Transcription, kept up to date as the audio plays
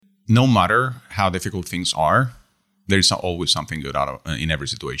no matter how difficult things are, there is always something good in every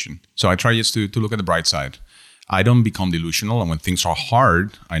situation. So I try just to look at the bright side. I don't become delusional, and when things are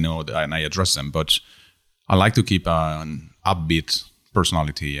hard, I know that, and I address them. But I like to keep an upbeat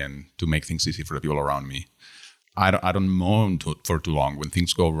personality and to make things easy for the people around me. I don't moan for too long. When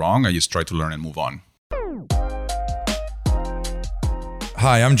things go wrong, I just try to learn and move on.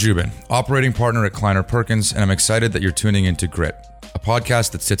 Hi, I'm Jubin, operating partner at Kleiner Perkins, and I'm excited that you're tuning into Grit, a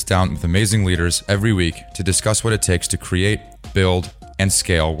podcast that sits down with amazing leaders every week to discuss what it takes to create, build, and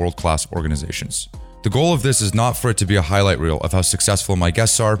scale world-class organizations. The goal of this is not for it to be a highlight reel of how successful my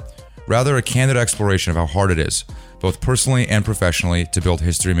guests are, rather a candid exploration of how hard it is, both personally and professionally, to build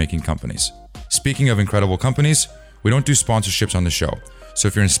history-making companies. Speaking of incredible companies, we don't do sponsorships on the show, so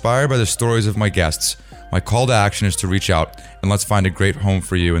if you're inspired by the stories of my guests, my call to action is to reach out and let's find a great home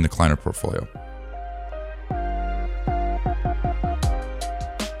for you in the Kleiner portfolio.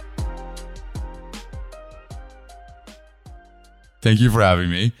 Thank you for having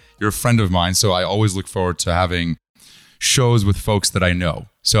me. You're a friend of mine, so I always look forward to having shows with folks that I know.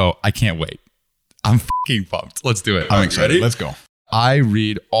 So I can't wait. I'm fucking pumped. Let's do it. I'm excited. Ready? Let's go. I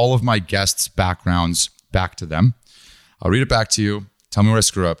read all of my guests' backgrounds back to them. I'll read it back to you. Tell me where I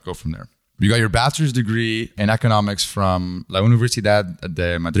screw up. Go from there. You got your bachelor's degree in economics from La Universidad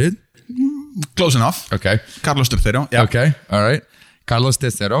de Madrid? Close enough. Okay. Carlos III. Yeah. Okay. All right. Carlos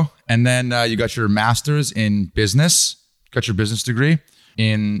III. And then you got your master's in business. Got your business degree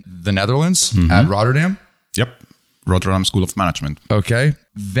in the Netherlands at Rotterdam. Yep. Rotterdam School of Management. Okay.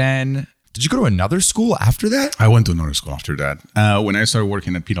 Then did you go to another school after that? I went to another school after that. When I started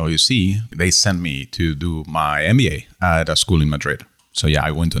working at PwC, they sent me to do my MBA at a school in Madrid. So yeah,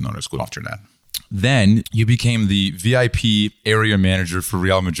 I went to another school after that. Then you became the VIP area manager for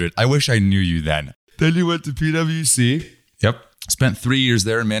Real Madrid. I wish I knew you then. Then you went to PwC. Yep. Spent 3 years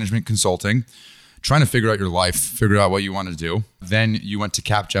there in management consulting, trying to figure out your life, figure out what you want to do. Then you went to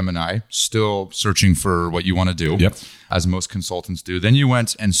Capgemini, still searching for what you want to do, yep, as most consultants do. Then you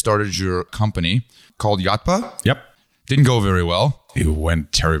went and started your company called Yatpa. Yep. Didn't go very well. It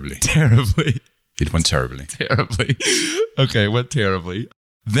went terribly. Terribly. It went terribly. Terribly. Okay, went terribly.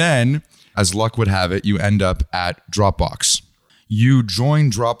 Then, as luck would have it, you end up at Dropbox. You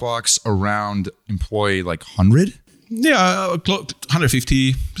joined Dropbox around employee like 100? Yeah,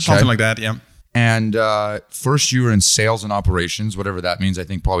 150, something like that, yeah. And first you were in sales and operations, whatever that means. I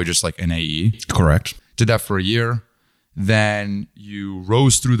think probably just like an AE. Correct. Did that for a year. Then you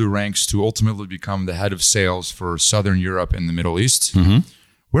rose through the ranks to ultimately become the head of sales for Southern Europe and the Middle East.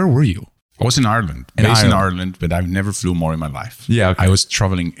 Where were you? I was in Ireland, based in Ireland, but I've never flew more in my life. Yeah, okay. I was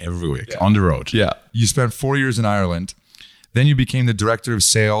traveling every week on the road. Yeah. You spent 4 years in Ireland. Then you became the director of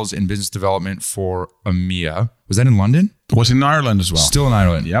sales and business development for EMEA. Was that in London? It was in Ireland as well. Still in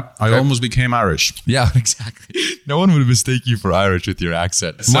Ireland. Yep. I almost became Irish. Yeah, exactly. No one would mistake you for Irish with your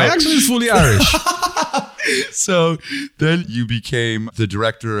accent. My accent is fully Irish. So then you became the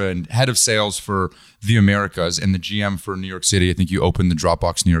director and head of sales for the Americas and the GM for New York City. I think you opened the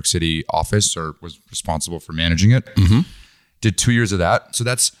Dropbox New York City office or was responsible for managing it. Did 2 years of that. So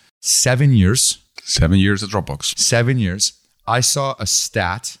that's 7 years. 7 years at Dropbox. 7 years. I saw a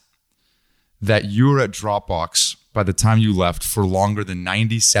stat that you were at Dropbox by the time you left for longer than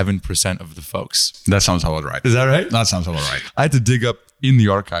 97% of the folks. That sounds about right. Is that right? That sounds about right. I had to dig up in the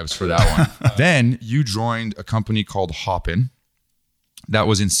archives for that one. Then you joined a company called Hopin. That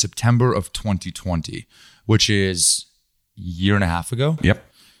was in September of 2020, which is a year and a half ago. Yep.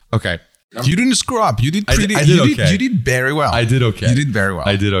 Okay. You didn't screw up. You did pretty. I did okay. You did very well. I did okay. You did very well.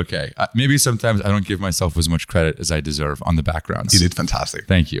 I did okay. Maybe sometimes I don't give myself as much credit as I deserve on the backgrounds. You did fantastic.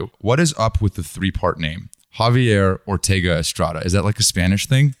 Thank you. What is up with the three-part name? Javier Ortega Estrada. Is that like a Spanish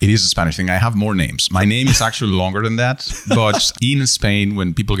thing? It is a Spanish thing. I have more names. My name is actually longer than that. But in Spain,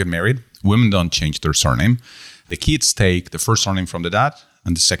 when people get married, women don't change their surname. The kids take the first surname from the dad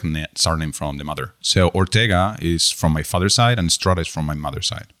and the second surname from the mother. So Ortega is from my father's side and Estrada is from my mother's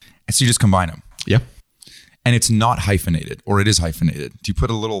side. And so you just combine them. Yeah. And it's not hyphenated, or it is hyphenated. Do you put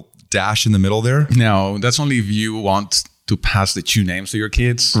a little dash in the middle there? No, that's only if you want to pass the two names to your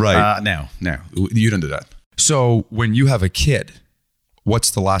kids. Right. No, you don't do that. So when you have a kid, what's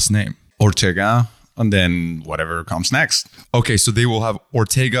the last name? Ortega, and then whatever comes next. Okay, so they will have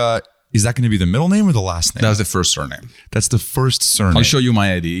Ortega. Is that going to be the middle name or the last name? That's the first surname. That's the first surname. I'll show you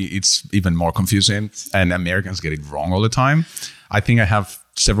my ID. It's even more confusing, and Americans get it wrong all the time. I think I have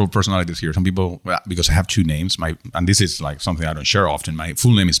several personalities here. Some people, because I have two names, and this is like something I don't share often. My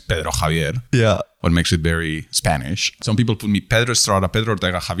full name is Pedro Javier. Yeah. What makes it very Spanish. Some people put me Pedro Estrada, Pedro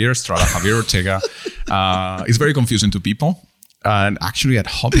Ortega, Javier Estrada, Javier Ortega. It's very confusing to people. And actually at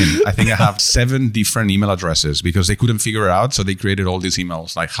Hopin, I think I have 7 different email addresses because they couldn't figure it out. So they created all these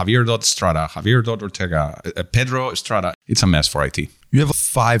emails like Javier.Estrada, Javier.Ortega, Pedro Estrada. It's a mess for IT. You have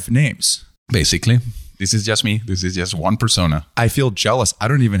 5 names. Basically, this is just me. This is just one persona. I feel jealous. I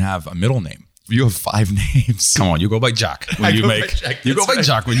don't even have a middle name. You have 5 names. Come on, you go by Jack when you make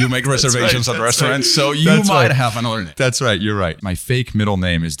Jack when you make reservations at restaurants. Right. So you might have another name. That's right. You're right. My fake middle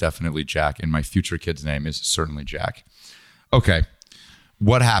name is definitely Jack, and my future kid's name is certainly Jack. Okay.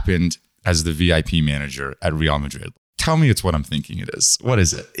 What happened as the VIP manager at Real Madrid? Tell me it's what I'm thinking it is. What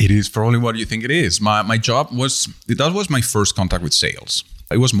is it? It is probably what you think it is. My job that was my first contact with sales.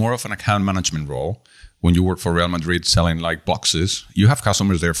 It was more of an account management role. When you work for Real Madrid selling like boxes, you have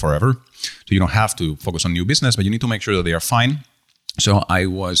customers there forever. So you don't have to focus on new business, but you need to make sure that they are fine. So I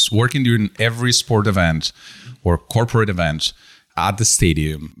was working during every sport event or corporate event at the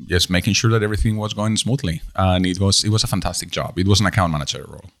stadium, just making sure that everything was going smoothly. And it was a fantastic job. It was an account manager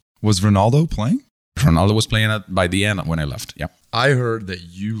role. Was Ronaldo playing? Ronaldo was playing by the end when I left. Yeah. I heard that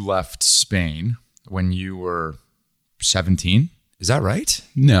you left Spain when you were 17. Is that right?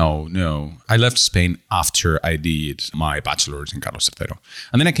 No. I left Spain after I did my bachelor's in Carlos III.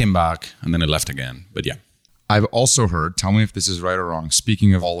 And then I came back and then I left again. But yeah. I've also heard, tell me if this is right or wrong,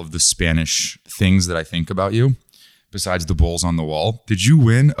 speaking of all of the Spanish things that I think about you, besides the bowls on the wall, did you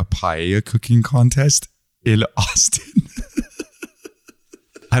win a paella cooking contest in Austin?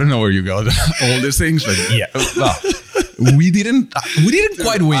 I don't know where you got all these things, but yeah. Well, we didn't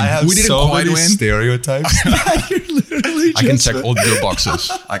quite win. We didn't quite win. Stereotypes. I can check all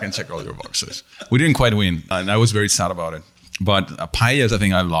your boxes. We didn't quite win, and I was very sad about it. But paella is a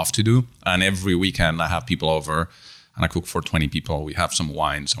thing I love to do, and every weekend I have people over, and I cook for 20 people. We have some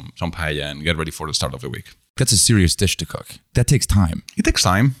wine, some paella, and get ready for the start of the week. That's a serious dish to cook. That takes time. It takes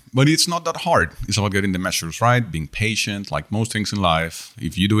time, but it's not that hard. It's about getting the measures right, being patient, like most things in life.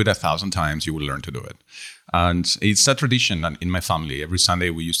 If you do it 1,000 times, you will learn to do it. And it's a tradition in my family. Every Sunday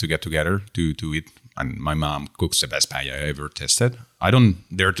we used to get together to eat. And my mom cooks the best paella I ever tasted. I don't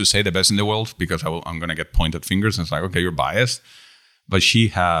dare to say the best in the world because I'm going to get pointed fingers. And it's like, okay, you're biased. But she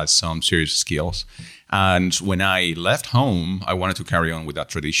has some serious skills. And when I left home, I wanted to carry on with that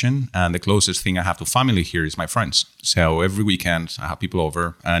tradition. And the closest thing I have to family here is my friends. So every weekend I have people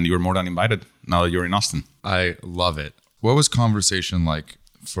over and you're more than invited now that you're in Austin. I love it. What was conversation like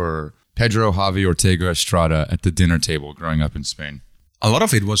for Pedro Javi Ortega Estrada at the dinner table growing up in Spain? A lot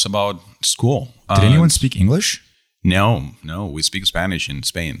of it was about school. Did anyone speak English? No, we speak Spanish in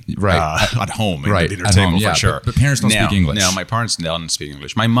Spain. Right. At home, right. The dinner table, yeah, for sure. But parents don't speak English. No, my parents don't speak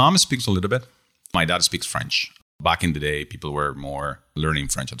English. My mom speaks a little bit. My dad speaks French. Back in the day, people were more learning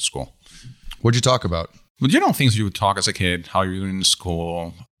French at school. What'd you talk about? Well, things you would talk as a kid, how you're doing in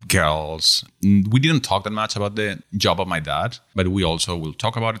school, girls. We didn't talk that much about the job of my dad, but we also will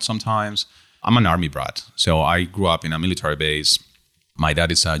talk about it sometimes. I'm an army brat, so I grew up in a military base. My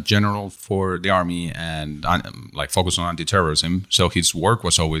dad is a general for the army and focused on anti-terrorism. So his work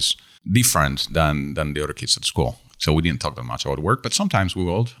was always different than the other kids at school. So we didn't talk that much about work, but sometimes we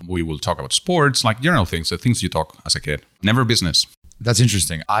will talk about sports, like general things, the things you talk as a kid. Never business. That's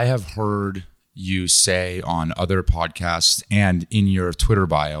interesting. I have heard you say on other podcasts and in your Twitter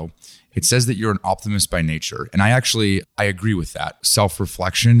bio, it says that you're an optimist by nature. And I agree with that.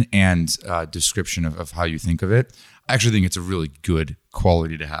 Self-reflection and description of how you think of it. I actually think it's a really good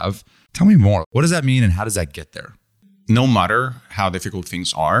quality to have. Tell me more. What does that mean and how does that get there? No matter how difficult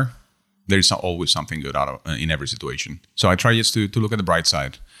things are, there's always something good in every situation. So I try just to look at the bright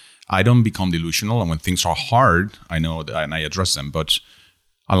side. I don't become delusional. And when things are hard, I know that, and I address them. But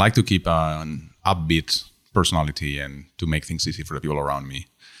I like to keep an upbeat personality and to make things easy for the people around me.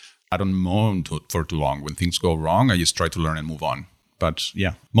 I don't moan for too long. When things go wrong, I just try to learn and move on. But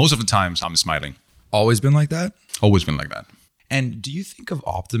yeah, most of the times I'm smiling. Always been like that? Always been like that. And do you think of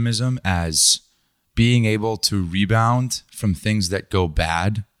optimism as being able to rebound from things that go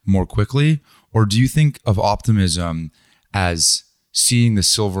bad more quickly? Or do you think of optimism as seeing the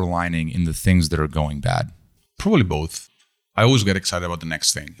silver lining in the things that are going bad? Probably both. I always get excited about the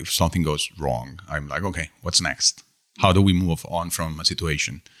next thing. If something goes wrong, I'm like, okay, what's next? How do we move on from a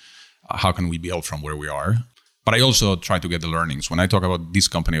situation? How can we build from where we are? But I also try to get the learnings. When I talk about this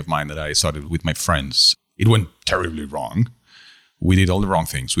company of mine that I started with my friends, it went terribly wrong. We did all the wrong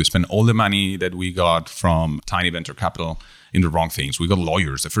things. We spent all the money that we got from tiny venture capital in the wrong things. We got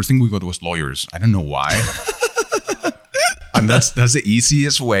lawyers. The first thing we got was lawyers. I don't know why. And that's the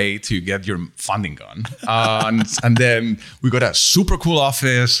easiest way to get your funding gone. And then we got a super cool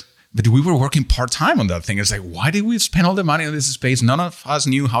office, but we were working part-time on that thing. It's like, why did we spend all the money on this space? None of us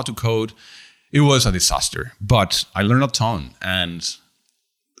knew how to code. It was a disaster, but I learned a ton. And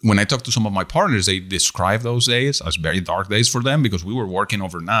when I talked to some of my partners, they describe those days as very dark days for them because we were working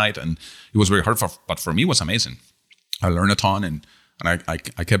overnight and it was very hard. But for me, it was amazing. I learned a ton and I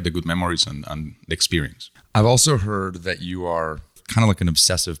kept the good memories and the experience. I've also heard that you are kind of like an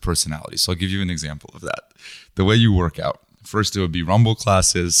obsessive personality. So I'll give you an example of that. The way you work out. First, it would be Rumble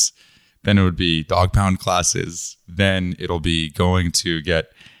classes. Then it would be dog pound classes. Then it'll be going to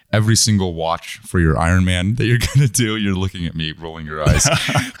get every single watch for your Ironman that you're going to do. You're looking at me, rolling your eyes.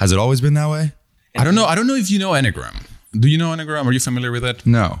 Has it always been that way? I don't know. I don't know if you know Enneagram. Do you know Enneagram? Are you familiar with it?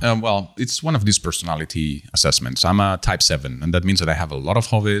 No. Well, it's one of these personality assessments. I'm a type 7, and that means that I have a lot of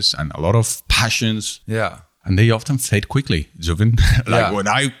hobbies and a lot of passions. Yeah. And they often fade quickly, Zubin. When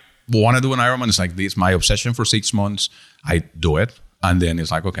I want to do an Ironman, it's like this, my obsession for 6 months. I do it. And then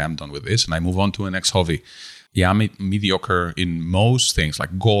it's like, okay, I'm done with this. And I move on to the next hobby. Yeah, I'm mediocre in most things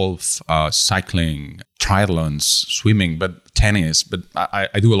like golf, cycling, triathlons, swimming, but tennis. But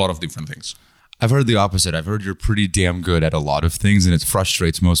I do a lot of different things. I've heard the opposite. I've heard you're pretty damn good at a lot of things, and it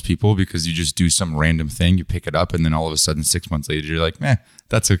frustrates most people because you just do some random thing, you pick it up, and then all of a sudden 6 months later, you're like,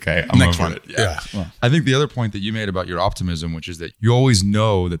 that's okay. I'm next over one. It. Yeah. Well, I think the other point that you made about your optimism, which is that you always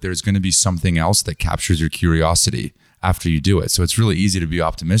know that there's going to be something else that captures your curiosity after you do it. So it's really easy to be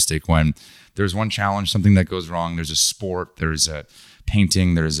optimistic when there's one challenge, something that goes wrong, there's a sport, there's a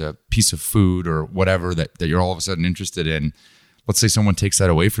painting, there's a piece of food or whatever that you're all of a sudden interested in. Let's say someone takes that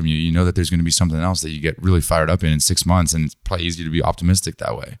away from you, you know that there's going to be something else that you get really fired up in 6 months, and it's probably easy to be optimistic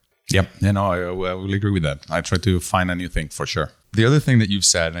that way. Yep. I will agree with that. I try to find a new thing for sure. The other thing that you've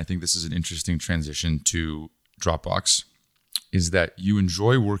said, and I think this is an interesting transition to Dropbox, is that you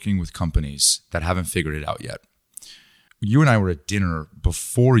enjoy working with companies that haven't figured it out yet. You and I were at dinner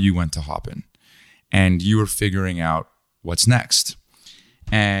before you went to Hopin, and you were figuring out what's next.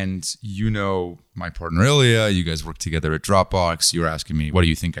 And you know my partner Ilya, you guys work together at Dropbox. You were asking me, what do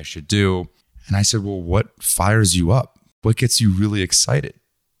you think I should do? And I said, well, what fires you up? What gets you really excited?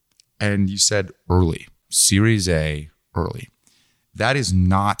 And you said early, Series A, early. That is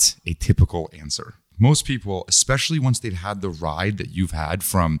not a typical answer. Most people, especially once they've had the ride that you've had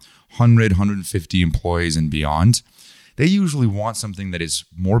from 100, 150 employees and beyond, they usually want something that is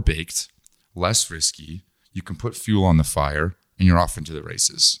more baked, less risky. You can put fuel on the fire, and you're off into the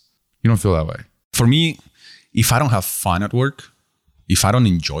races. You don't feel that way? For me, if I don't have fun at work, if I don't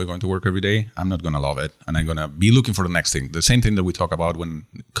enjoy going to work every day, I'm not going to love it. And I'm going to be looking for the next thing. The same thing that we talk about when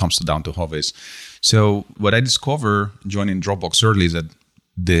it comes down to hobbies. So what I discovered joining Dropbox early is that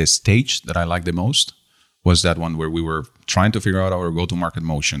the stage that I like the most was that one where we were trying to figure out our go-to-market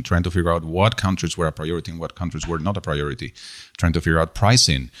motion, trying to figure out what countries were a priority and what countries were not a priority, trying to figure out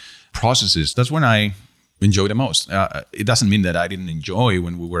pricing, processes. That's when I enjoy the most. It doesn't mean that I didn't enjoy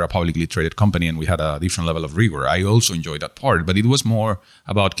when we were a publicly traded company and we had a different level of rigor. I also enjoyed that part, but it was more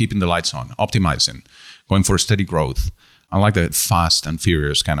about keeping the lights on, optimizing, going for steady growth. I like the fast and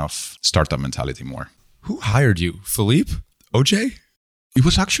furious kind of startup mentality more. Who hired you? Philippe? OJ? It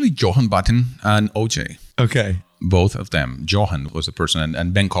was actually Johan Button and OJ. Okay. Both of them. Johan was the person,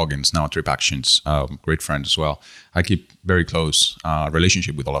 and Ben Coggins, now at TripActions, great friend as well. I keep very close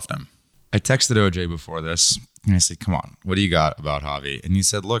relationship with all of them. I texted OJ before this, and I said, come on, what do you got about Javi? And he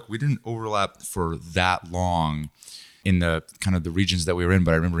said, look, we didn't overlap for that long in the kind of the regions that we were in,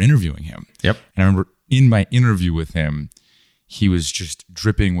 but I remember interviewing him. Yep. And I remember in my interview with him, he was just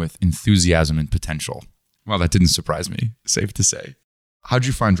dripping with enthusiasm and potential. Well, that didn't surprise me, safe to say. How'd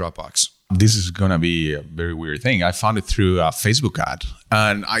you find Dropbox? This is going to be a very weird thing. I found it through a Facebook ad,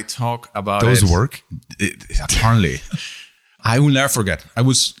 and I talk about Those work? Apparently. I will never forget. I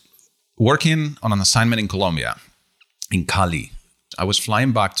was working on an assignment in Colombia, in Cali. I was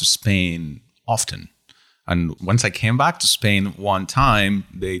flying back to Spain often. And once I came back to Spain one time,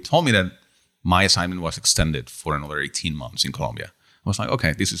 they told me that my assignment was extended for another 18 months in Colombia. I was like,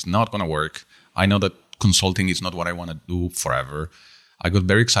 okay, this is not going to work. I know that consulting is not what I want to do forever. I got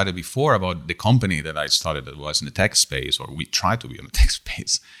very excited before about the company that I started that was in the tech space, or we tried to be in the tech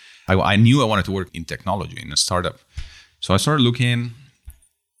space. I knew I wanted to work in technology, in a startup. So I started looking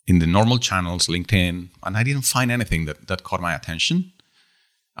in the normal channels, LinkedIn, and I didn't find anything that caught my attention.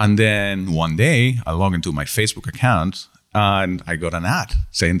 And then one day, I logged into my Facebook account and I got an ad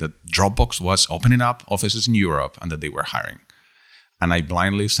saying that Dropbox was opening up offices in Europe and that they were hiring. And I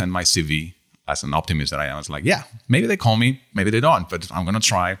blindly sent my CV. As an optimist that I am, I was like, yeah, maybe they call me, maybe they don't, but I'm going to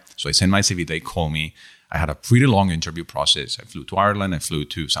try. So I sent my CV, they call me. I had a pretty long interview process. I flew to Ireland, I flew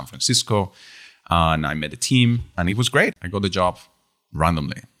to San Francisco, and I met the team, and it was great. I got the job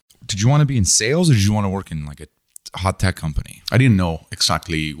randomly. Did you want to be in sales, or did you want to work in like hot tech company. I didn't know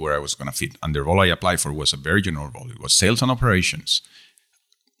exactly where I was going to fit. And the role I applied for was a very general role. It was sales and operations.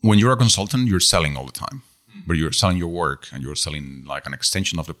 When you're a consultant, you're selling all the time. But you're selling your work and you're selling like an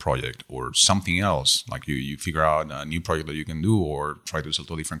extension of the project or something else. Like you figure out a new project that you can do or try to sell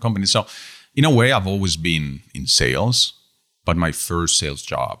to a different company. So in a way, I've always been in sales. But my first sales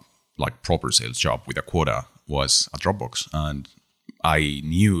job, like proper sales job with a quota, was at Dropbox. And I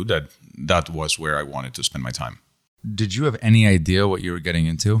knew that was where I wanted to spend my time. Did you have any idea what you were getting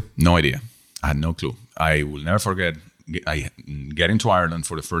into? No idea. I had no clue. I will never forget getting to Ireland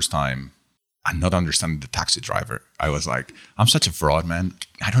for the first time and not understanding the taxi driver. I was like, I'm such a fraud, man.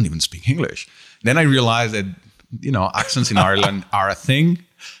 I don't even speak English. Then I realized that, accents in Ireland are a thing,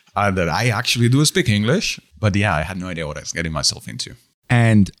 that I actually do speak English. But yeah, I had no idea what I was getting myself into.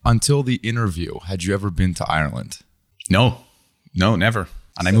 And until the interview, had you ever been to Ireland? No, never.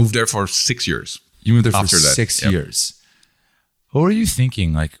 And I moved there for 6 years. You moved there for 6 years. What were you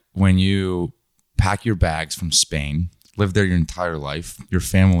thinking, like, when you pack your bags from Spain, live there your entire life, your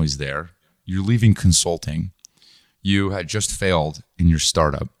family's there, you're leaving consulting, you had just failed in your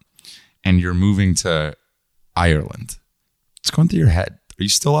startup, and you're moving to Ireland? What's going through your head? Are you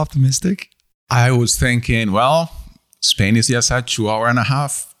still optimistic? I was thinking, well, Spain is just a 2.5-hour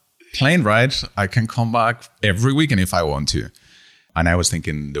plane ride. I can come back every weekend if I want to. And I was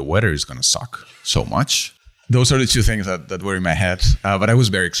thinking the weather is going to suck so much. Those are the two things that were in my head. But I was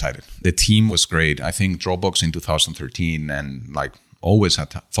very excited. The team was great. I think Dropbox in 2013 and always had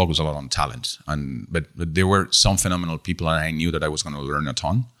to focus a lot on talent. But there were some phenomenal people, and I knew that I was going to learn a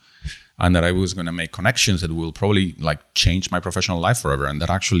ton and that I was going to make connections that will probably change my professional life forever. And that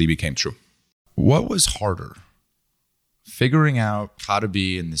actually became true. What was harder? Figuring out how to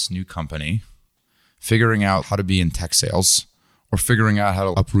be in this new company, figuring out how to be in tech sales, or figuring out how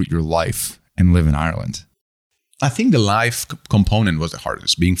to uproot your life and live in Ireland? I think the life component was the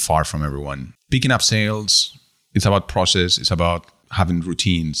hardest, being far from everyone. Picking up sales, it's about process, it's about having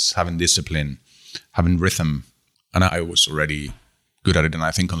routines, having discipline, having rhythm. And I was already good at it. And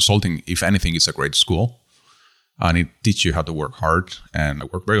I think consulting, if anything, is a great school. And it teaches you how to work hard. And I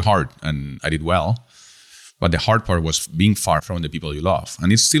worked very hard and I did well. But the hard part was being far from the people you love.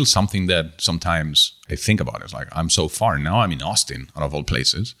 And it's still something that sometimes I think about. It's like, I'm so far. Now I'm in Austin, out of all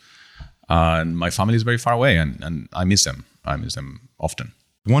places. And my family is very far away and I miss them. I miss them often.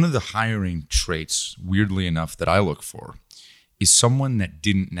 One of the hiring traits, weirdly enough, that I look for is someone that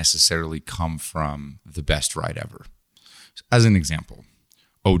didn't necessarily come from the best ride ever. As an example,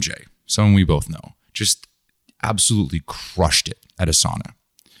 OJ, someone we both know, just absolutely crushed it at Asana.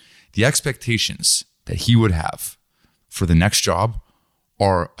 The expectations that he would have for the next job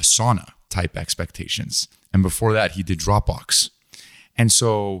are Asana type expectations. And before that, he did Dropbox. And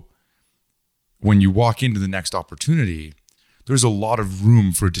so when you walk into the next opportunity, there's a lot of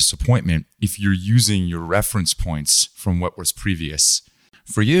room for disappointment if you're using your reference points from what was previous.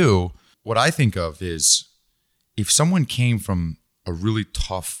 For you, what I think of is if someone came from a really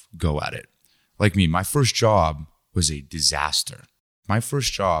tough go at it, like me, my first job was a disaster. My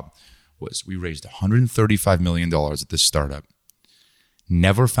first job was we raised $135 million at this startup,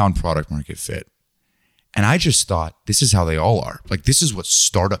 never found product market fit. And I just thought, this is how they all are. Like, this is what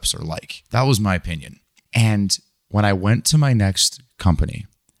startups are like. That was my opinion. And when I went to my next company,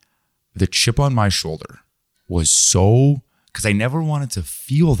 the chip on my shoulder was so, because I never wanted to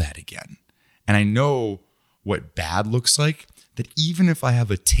feel that again. And I know what bad looks like, that even if I have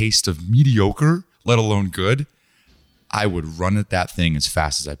a taste of mediocre, let alone good, I would run at that thing as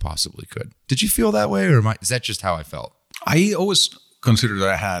fast as I possibly could. Did you feel that way, or is that just how I felt? I always considered that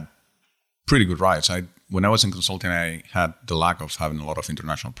I had pretty good rides. When I was in consulting, I had the lack of having a lot of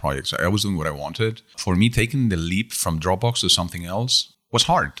international projects. I was doing what I wanted. For me, taking the leap from Dropbox to something else was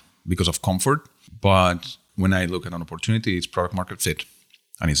hard because of comfort. But when I look at an opportunity, it's product market fit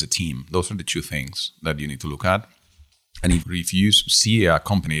and it's a team. Those are the two things that you need to look at. And if you see a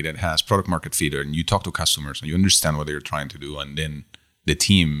company that has product market fit and you talk to customers and you understand what they're trying to do, and then the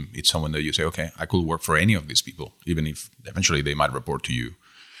team, it's someone that you say, okay, I could work for any of these people, even if eventually they might report to you.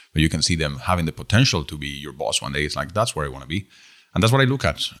 But you can see them having the potential to be your boss one day. It's like, that's where I want to be. And that's what I look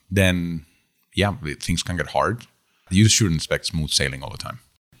at. Then, yeah, things can get hard. You shouldn't expect smooth sailing all the time.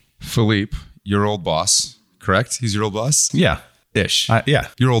 Philippe, your old boss, correct? He's your old boss? Yeah. Ish. Yeah.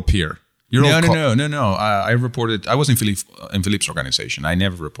 Your old peer. No. I reported, I was in Philippe's organization. I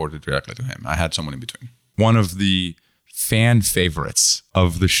never reported directly to him. I had someone in between. One of the fan favorites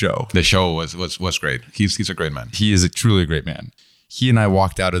of the show. The show was great. He's a great man. He is truly a great man. He and I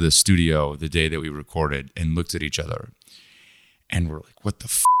walked out of the studio the day that we recorded and looked at each other. And we're like, what the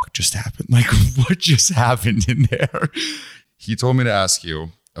fuck just happened? Like, what just happened in there? He told me to ask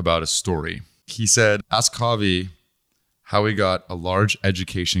you about a story. He said, ask Javi how he got a large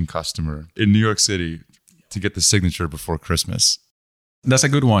education customer in New York City to get the signature before Christmas. That's a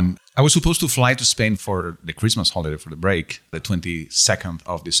good one. I was supposed to fly to Spain for the Christmas holiday, for the break, the 22nd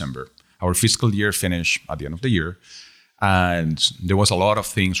of December. Our fiscal year finished at the end of the year. And there was a lot of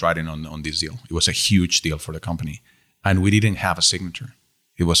things riding on this deal. It was a huge deal for the company. And we didn't have a signature.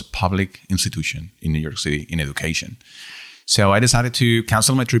 It was a public institution in New York City in education. So I decided to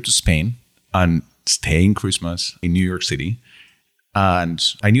cancel my trip to Spain and stay in Christmas in New York City. And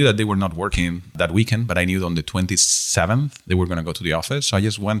I knew that they were not working that weekend, but I knew on the 27th they were going to go to the office. So I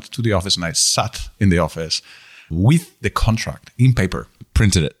just went to the office and I sat in the office with the contract in paper.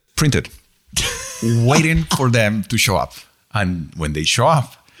 Printed, waiting for them to show up. And when they show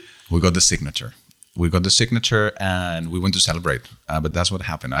up, we got the signature. And we went to celebrate. But that's what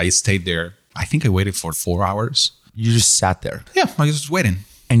happened. I stayed there. I think I waited for 4 hours. You just sat there? Yeah, I was just waiting.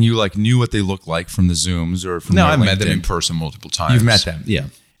 And you like knew what they looked like from the Zooms or from No, their I met LinkedIn? them in person multiple times. You've met them? Yeah.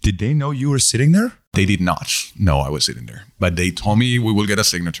 Did they know you were sitting there? They did not know I was sitting there. But they told me we will get a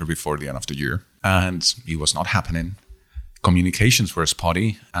signature before the end of the year. And it was not happening. Communications were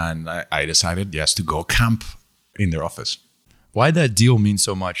spotty. And I decided, yes, to go camp in their office. Why'd that deal mean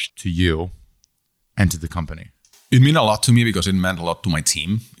so much to you and to the company? It meant a lot to me because it meant a lot to my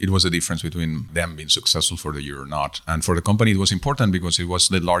team. It was a difference between them being successful for the year or not. And for the company, it was important because it was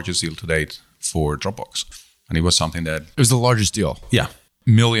the largest deal to date for Dropbox. And it was something that... It was the largest deal. Yeah.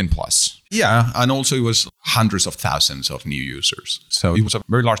 Million plus. Yeah. And also it was hundreds of thousands of new users. So it was a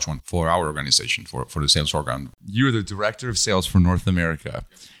very large one for our organization, for the sales organ. You were the director of sales for North America.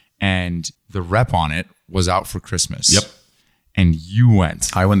 And the rep on it was out for Christmas. Yep. And you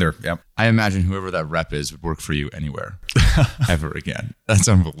went. I went there, yeah. I imagine whoever that rep is would work for you anywhere, ever again. That's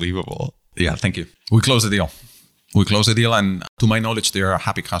unbelievable. Yeah, thank you. We closed the deal. And to my knowledge, they're a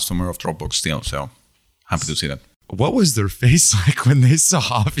happy customer of Dropbox still. So happy to see that. What was their face like when they saw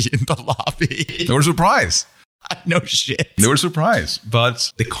Javi in the lobby? They were surprised. No shit. They were surprised.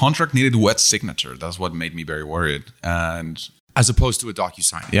 But the contract needed wet signature. That's what made me very worried. And... As opposed to a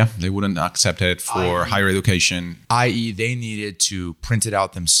DocuSign. Yeah, they wouldn't accept it for higher education. I.e., they needed to print it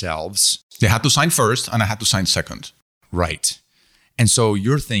out themselves. They had to sign first and I had to sign second. Right. And so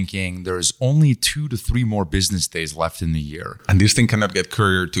you're thinking there's only 2 to 3 more business days left in the year. And this thing cannot get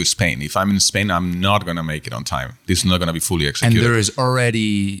couriered to Spain. If I'm in Spain, I'm not going to make it on time. This is not going to be fully executed. And there is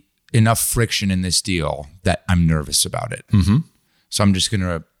already enough friction in this deal that I'm nervous about it. Mm-hmm. So I'm just going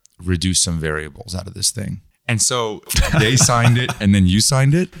to reduce some variables out of this thing. And so they signed it and then you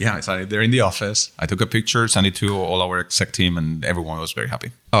signed it? Yeah, I signed it there in the office. I took a picture, sent it to all our exec team, and everyone was very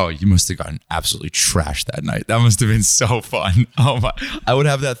happy. Oh, you must have gotten absolutely trashed that night. That must have been so fun. Oh my! I would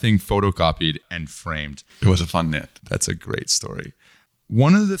have that thing photocopied and framed. It was a fun net. That's a great story.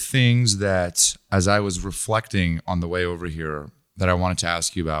 One of the things that, as I was reflecting on the way over here, that I wanted to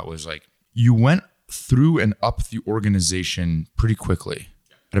ask you about was like, you went through and up the organization pretty quickly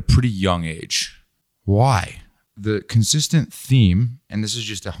at a pretty young age. Why? The consistent theme, and this is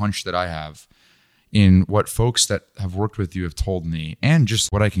just a hunch that I have, in what folks that have worked with you have told me, and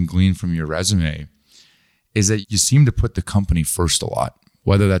just what I can glean from your resume, is that you seem to put the company first a lot.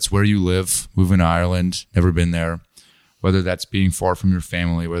 Whether that's where you live, moving to Ireland, never been there, whether that's being far from your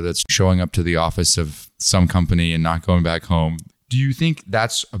family, whether it's showing up to the office of some company and not going back home. Do you think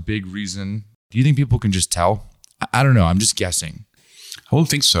that's a big reason? Do you think people can just tell? I don't know. I'm just guessing. I would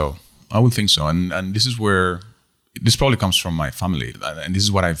think so. And this is where, this probably comes from my family. And this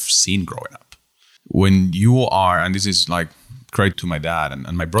is what I've seen growing up. When you are, and this is like credit to my dad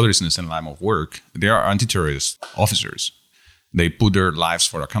and my brother is in the same line of work, they are anti-terrorist officers. They put their lives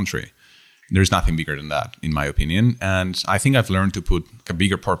for a country. There's nothing bigger than that, in my opinion. And I think I've learned to put a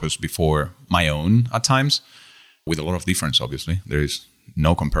bigger purpose before my own at times, with a lot of difference, obviously. There is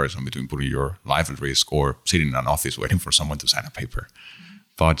no comparison between putting your life at risk or sitting in an office waiting for someone to sign a paper.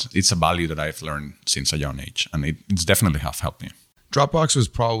 But it's a value that I've learned since a young age, and it's definitely helped me. Dropbox was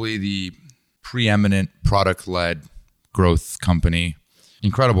probably the preeminent product-led growth company.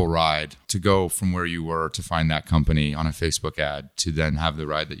 Incredible ride. To go from where you were to find that company on a Facebook ad to then have the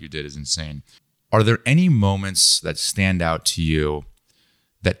ride that you did is insane. Are there any moments that stand out to you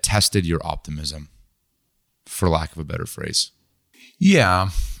that tested your optimism, for lack of a better phrase? Yeah,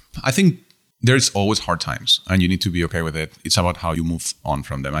 I think there's always hard times and you need to be okay with it. It's about how you move on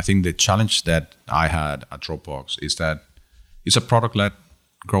from them. I think the challenge that I had at Dropbox is that it's a product-led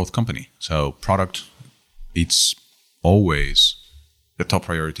growth company. So product, it's always the top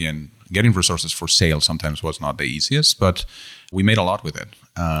priority, and getting resources for sales sometimes was not the easiest, but we made a lot with it.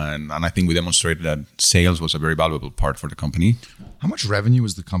 And I think we demonstrated that sales was a very valuable part for the company. How much revenue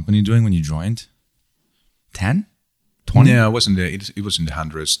was the company doing when you joined? 10? 20? Yeah, it was in the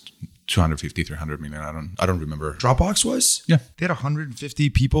hundreds, 250, 300 million. I don't remember. Dropbox was? Yeah. They had 150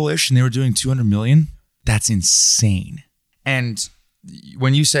 people-ish and they were doing 200 million? That's insane. And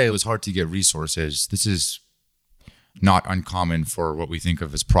when you say it was hard to get resources, this is not uncommon for what we think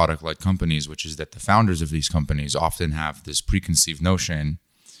of as product-led companies, which is that the founders of these companies often have this preconceived notion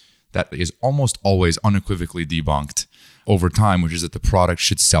that is almost always unequivocally debunked over time, which is that the product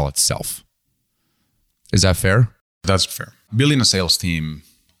should sell itself. Is that fair? That's fair. Building a sales team,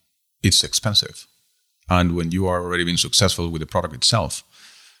 it's expensive. And when you are already being successful with the product itself,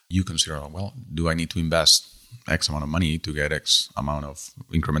 you consider, well, do I need to invest X amount of money to get X amount of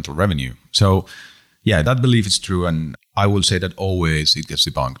incremental revenue? So yeah, that belief is true. And I will say that always it gets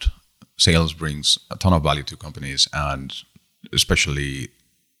debunked. Sales brings a ton of value to companies, and especially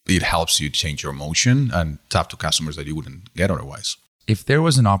it helps you change your motion and tap to customers that you wouldn't get otherwise. If there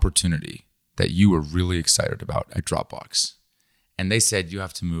was an opportunity that you were really excited about at Dropbox, and they said you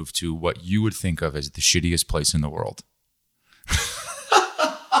have to move to what you would think of as the shittiest place in the world.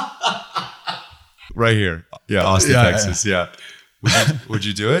 Right here. Yeah, Austin, Texas. Yeah. Would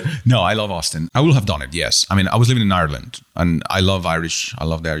you do it? No, I love Austin. I will have done it, yes. I mean, I was living in Ireland, and I love the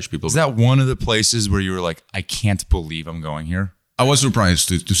Irish people. Is that one of the places where you were like, I can't believe I'm going here? I was surprised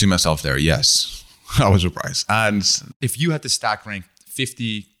to see myself there, yes. I was surprised. And if you had to stack rank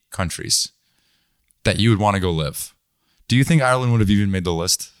 50 countries that you would want to go live, do you think Ireland would have even made the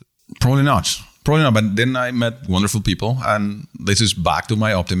list? Probably not. But then I met wonderful people, and this is back to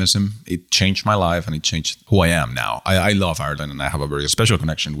my optimism. It changed my life, and it changed who I am now. I love Ireland, and I have a very special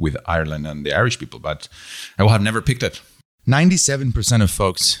connection with Ireland and the Irish people, but I would have never picked it. 97% of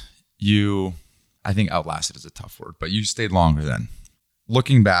folks, I think outlasted is a tough word, but you stayed longer than.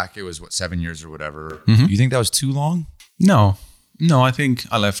 Looking back, it was 7 years or whatever. Mm-hmm. You think that was too long? No, I think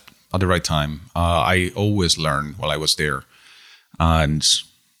I left at the right time. I always learned while I was there, and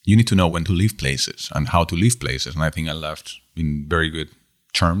you need to know when to leave places and how to leave places. And I think I left in very good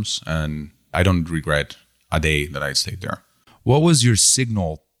terms, and I don't regret a day that I stayed there. What was your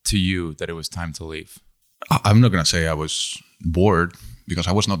signal to you that it was time to leave? I'm not going to say I was bored, because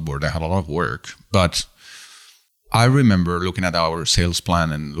I was not bored. I had a lot of work. But I remember looking at our sales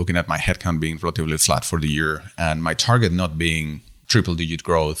plan and looking at my headcount being relatively flat for the year, and my target not being triple-digit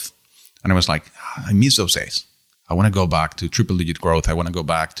growth. And I was like, I miss those days. I want to go back to triple-digit growth. I want to go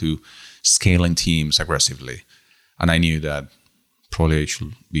back to scaling teams aggressively. And I knew that probably I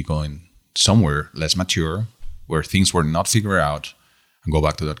should be going somewhere less mature, where things were not figured out, and go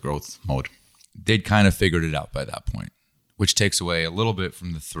back to that growth mode. They'd kind of figured it out by that point, which takes away a little bit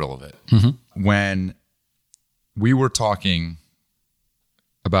from the thrill of it. Mm-hmm. When we were talking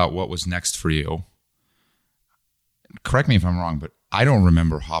about what was next for you, correct me if I'm wrong, but I don't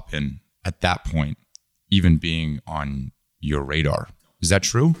remember Hopin at that point even being on your radar. Is that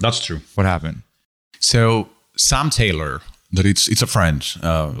true? That's true. What happened? So Sam Taylor, that it's a friend,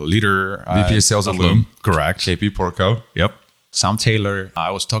 leader. VP of Sales at Loom. Correct. KP Porco. Yep. Sam Taylor,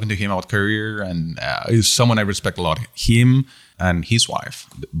 I was talking to him about career, and he's someone I respect a lot. Him and his wife,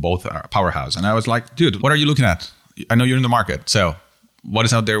 both are a powerhouse. And I was like, dude, what are you looking at? I know you're in the market. So what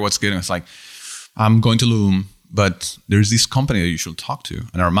is out there? What's good? And it's like, I'm going to Loom, but there's this company that you should talk to.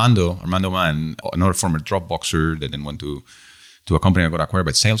 And Armando Mann, another former Dropboxer that then went to a company that got acquired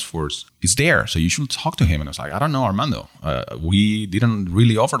by Salesforce, is there. So you should talk to him. And I was like, I don't know Armando. We didn't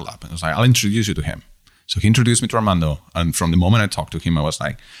really overlap. And I was like, I'll introduce you to him. So he introduced me to Armando. And from the moment I talked to him, I was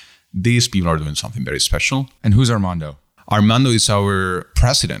like, these people are doing something very special. And who's Armando? Armando is our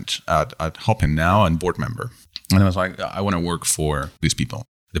president at Hopin now and board member. And I was like, I want to work for these people.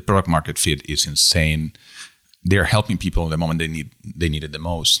 The product market fit is insane. They're helping people at the moment they need it the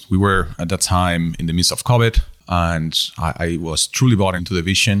most. We were at that time in the midst of COVID, and I was truly bought into the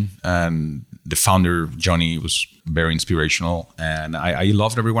vision. And the founder, Johnny, was very inspirational. And I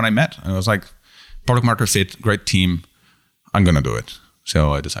loved everyone I met. And I was like, product market fit, great team. I'm going to do it.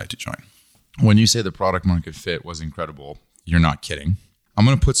 So I decided to join. When you say the product market fit was incredible, you're not kidding. I'm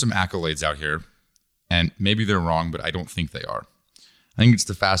going to put some accolades out here, and maybe they're wrong, but I don't think they are. I think it's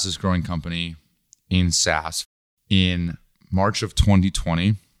the fastest growing company in SaaS. In March of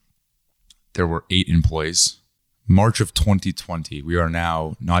 2020, there were 8 employees. March of 2020, we are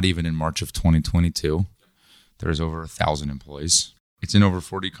now not even in March of 2022. There's over 1,000 employees. It's in over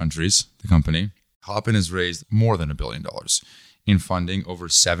 40 countries, the company. Hopin has raised more than $1 billion in funding over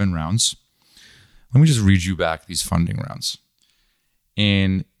 7 rounds. Let me just read you back these funding rounds.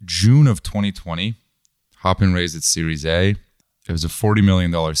 In June of 2020, Hopin raised its Series A. It was a $40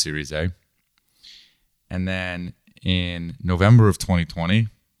 million Series A. And then in November of 2020,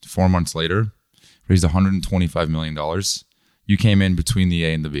 4 months later, raised $125 million. You came in between the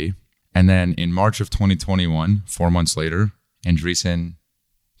A and the B. And then in March of 2021, 4 months later, Andreessen,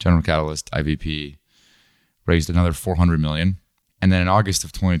 General Catalyst, IVP, raised another $400 million. And then in August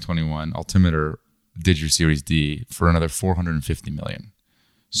of 2021, Altimeter did your Series D for another $450 million.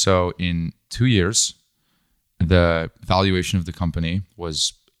 So in 2 years, the valuation of the company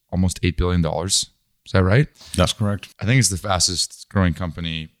was almost $8 billion. Is that right? That's correct. I think it's the fastest growing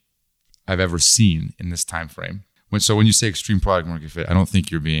company I've ever seen in this time frame. So when you say extreme product market fit, I don't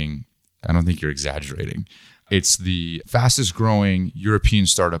think you're exaggerating. It's the fastest growing European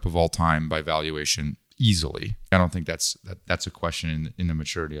startup of all time by valuation easily. I don't think that's a question in the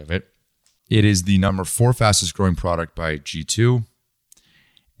maturity of it. It is the number 4 fastest growing product by G2.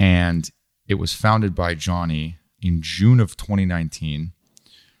 And it was founded by Johnny in June of 2019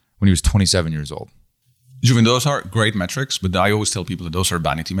 when he was 27 years old. Juvin, those are great metrics, but I always tell people that those are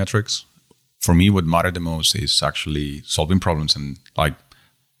vanity metrics. For me, what mattered the most is actually solving problems. And like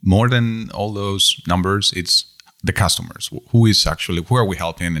more than all those numbers, it's the customers. Who are we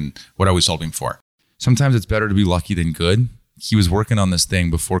helping and what are we solving for? Sometimes it's better to be lucky than good. He was working on this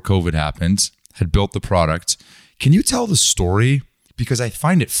thing before COVID happened, had built the product. Can you tell the story? Because I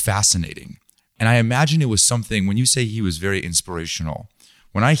find it fascinating. And I imagine it was something, when you say he was very inspirational,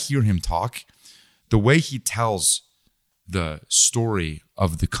 when I hear him talk, the way he tells the story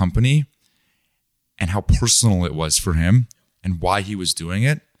of the company and how personal it was for him and why he was doing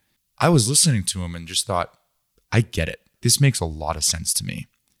it, I was listening to him and just thought, I get it. This makes a lot of sense to me.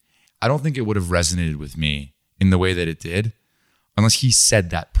 I don't think it would have resonated with me in the way that it did unless he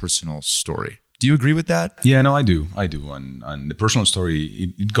said that personal story. Do you agree with that? Yeah, no, I do. And the personal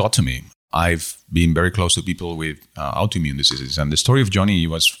story, it got to me. I've been very close to people with autoimmune diseases. And the story of Johnny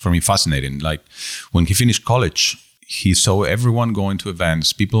was, for me, fascinating. Like when he finished college, he saw everyone going to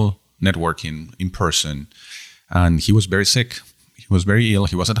events, people networking in person. And he was very sick. He was very ill.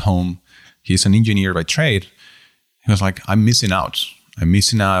 He was at home. He's an engineer by trade. He was like, I'm missing out. I'm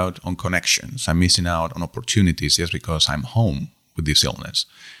missing out on connections. I'm missing out on opportunities just because I'm home with this illness.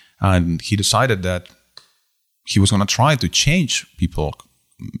 And he decided that he was going to try to change people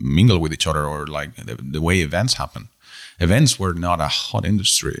mingle with each other, or like the way events happen. Events were not a hot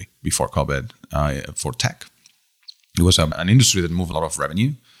industry before COVID for tech. It was an industry that moved a lot of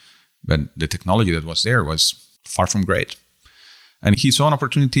revenue, but the technology that was there was far from great. And he saw an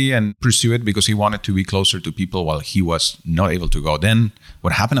opportunity and pursued it because he wanted to be closer to people while he was not able to go. Then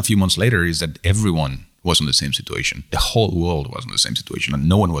what happened a few months later is that everyone was in the same situation. The whole world was in the same situation, and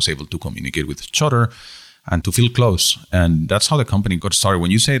no one was able to communicate with each other and to feel close. And that's how the company got started.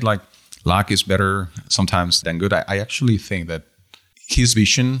 When you say it like luck is better sometimes than good, I actually think that his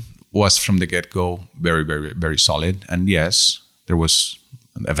vision was from the get-go very, very, very solid. And yes, there was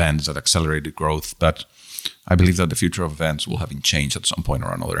events that accelerated growth, but I believe that the future of events will have been changed at some point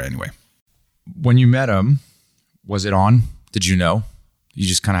or another anyway. When you met him, was it on? Did you know? You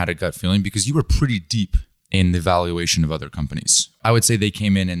just kind of had a gut feeling because you were pretty deep in the valuation of other companies. I would say they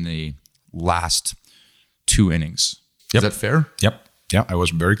came in the last 2 innings. Yep. Is that fair? Yep. Yeah, I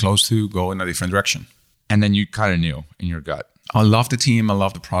was very close to go in a different direction. And then you kind of knew in your gut. I love the team. I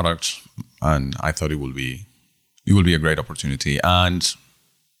love the product. And I thought it will be a great opportunity. And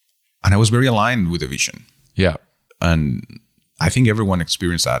I was very aligned with the vision. Yeah. And I think everyone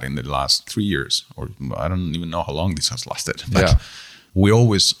experienced that in the last 3 years, or I don't even know how long this has lasted. But yeah. We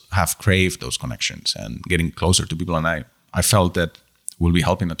always have craved those connections and getting closer to people. And I felt that we'll be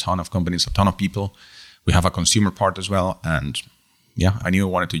helping a ton of companies, a ton of people. We have a consumer part as well. And yeah, I knew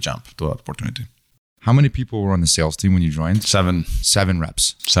I wanted to jump to that opportunity. How many people were on the sales team when you joined? 7. 7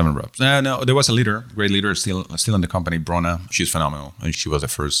 reps. 7 reps. No, there was a leader, great leader, still in the company, Brona. She's phenomenal. And she was the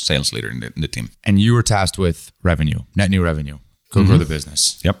first sales leader in the team. And you were tasked with revenue, net new revenue. Go grow the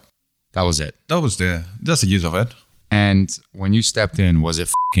business. Yep. That was it. That's the use of it. And when you stepped in, was it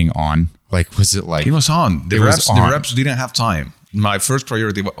f***ing on? Like, was it like... It was on. The reps didn't have time. My first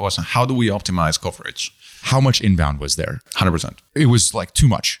priority was how do we optimize coverage? How much inbound was there? 100%. It was like too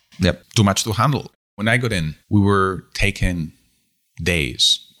much. Yep. Too much to handle. When I got in, we were taking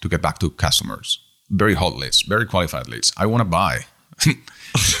days to get back to customers. Very hot leads, very qualified leads. I want to buy.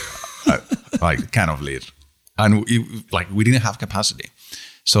 Like kind of lead. And we didn't have capacity.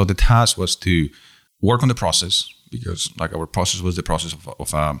 So the task was to work on the process, because like our process was the process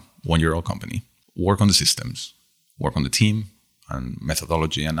of a 1-year-old company. Work on the systems, work on the team and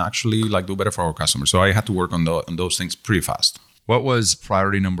methodology, and actually like do better for our customers. So I had to work on those things pretty fast. What was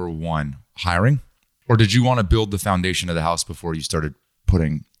priority number one? Hiring? Or did you want to build the foundation of the house before you started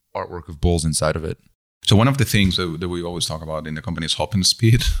putting artwork of bulls inside of it? So one of the things that we always talk about in the company is hop and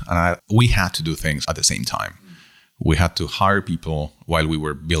speed. And we had to do things at the same time. We had to hire people while we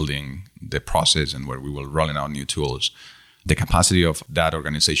were building the process and where we were rolling out new tools. The capacity of that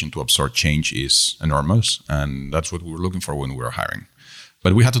organization to absorb change is enormous. And that's what we were looking for when we were hiring.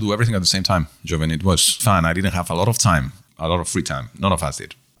 But we had to do everything at the same time, Joven. It was fun. I didn't have a lot of time, a lot of free time. None of us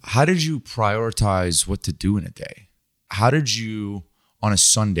did. How did you prioritize what to do in a day? How did you, on a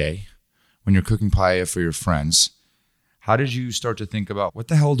Sunday, when you're cooking paella for your friends, how did you start to think about, what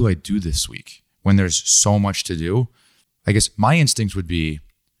the hell do I do this week when there's so much to do? I guess my instinct would be,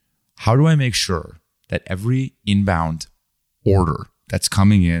 how do I make sure that every inbound order that's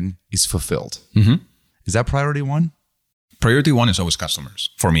coming in is fulfilled? Mm-hmm. Is that priority one? Priority one is always customers,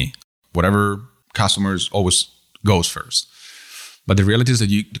 for me. Whatever customers always goes first. But the reality is that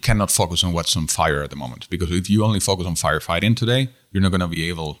you cannot focus on what's on fire at the moment. Because if you only focus on firefighting today, you're not going to be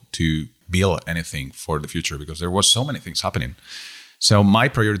able to build anything for the future because there was so many things happening. So my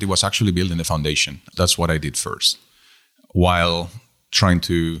priority was actually building the foundation. That's what I did first, while trying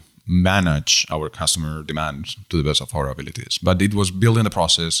to manage our customer demand to the best of our abilities. But it was building the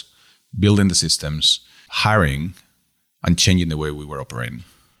process, building the systems, hiring, and changing the way we were operating.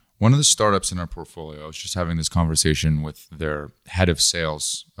 One of the startups in our portfolio, I was just having this conversation with their head of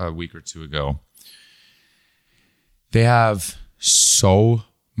sales a week or two ago. They have so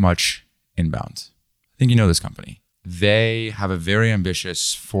much inbound. I think you know this company. They have a very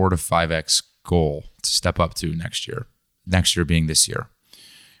ambitious 4 to 5x goal to step up to next year. Next year being this year.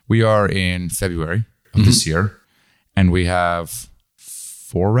 We are in February of this year, and we have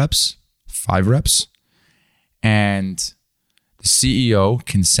 5 reps, and the CEO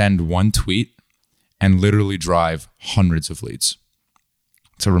can send one tweet and literally drive hundreds of leads.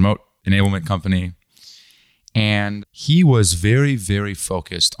 It's a remote enablement company. And he was very, very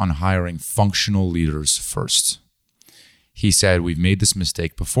focused on hiring functional leaders first. He said, we've made this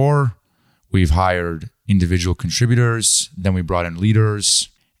mistake before. We've hired individual contributors. Then we brought in leaders.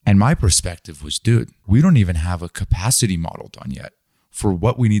 And my perspective was, dude, we don't even have a capacity model done yet for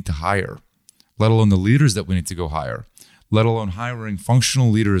what we need to hire, let alone the leaders that we need to go hire, let alone hiring functional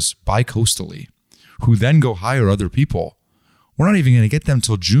leaders bi-coastally who then go hire other people. We're not even going to get them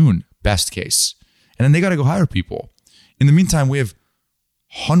till June, best case. And then they got to go hire people. In the meantime, we have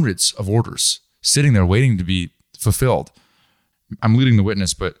hundreds of orders sitting there waiting to be fulfilled. I'm leading the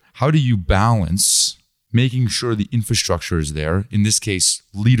witness, but how do you balance making sure the infrastructure is there, in this case,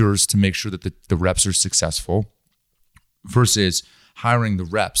 leaders to make sure that the reps are successful, versus hiring the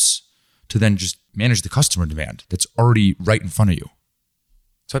reps to then just manage the customer demand that's already right in front of you?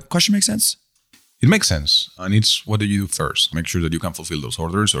 So that question makes sense? It makes sense. And it's, what do you do first? Make sure that you can fulfill those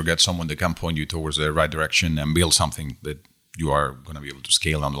orders or get someone that can point you towards the right direction and build something that you are going to be able to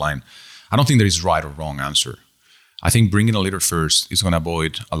scale down the line. I don't think there is right or wrong answer. I think bringing a leader first is going to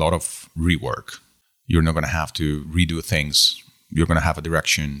avoid a lot of rework. You're not going to have to redo things. You're going to have a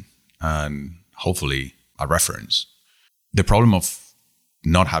direction and hopefully a reference. The problem of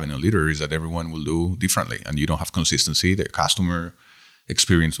not having a leader is that everyone will do differently and you don't have consistency. The customer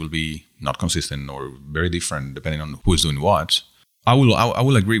experience will be not consistent or very different depending on who is doing what. I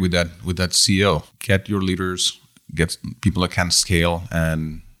will agree with that CEO. Get your leaders, get people that can scale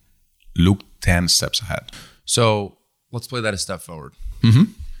and look 10 steps ahead. So let's play that a step forward.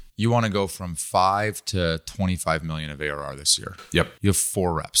 Mm-hmm. You want to go from 5 to 25 million of ARR this year. Yep. You have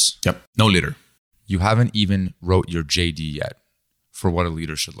 4 reps. Yep. No leader. You haven't even wrote your JD yet for what a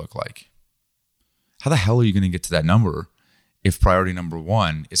leader should look like. How the hell are you going to get to that number if priority number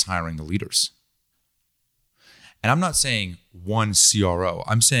 1 is hiring the leaders? And I'm not saying one CRO.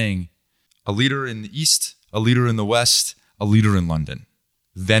 I'm saying a leader in the East, a leader in the West, a leader in London.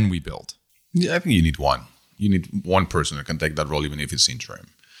 Then we build. Yeah, I think you need one. You need one person that can take that role even if it's interim.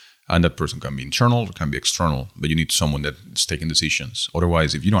 And that person can be internal or can be external, but you need someone that's taking decisions.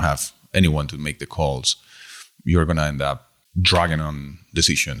 Otherwise, if you don't have anyone to make the calls, you're going to end up dragging on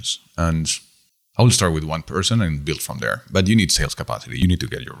decisions. And I will start with one person and build from there. But you need sales capacity. You need to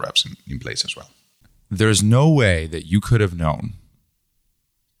get your reps in place as well. There's no way that you could have known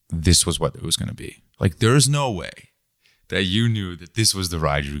this was what it was going to be. Like, there's no way that you knew that this was the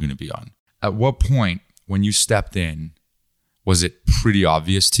ride you were going to be on. At what point, when you stepped in, was it pretty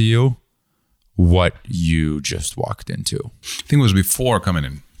obvious to you what you just walked into? I think it was before coming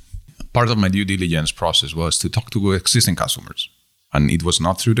in. Part of my due diligence process was to talk to existing customers. And it was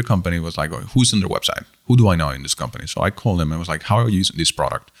not through the company. It was like, who's on their website? Who do I know in this company? So I called them and was like, how are you using this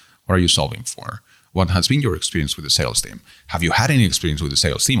product? What are you solving for? What has been your experience with the sales team? Have you had any experience with the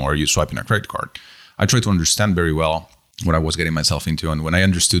sales team, or are you swiping a credit card? I try to understand very well what I was getting myself into. And when I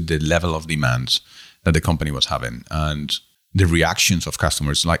understood the level of demands that the company was having and the reactions of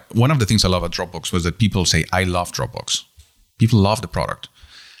customers, like one of the things I love at Dropbox was that people say, I love Dropbox. People love the product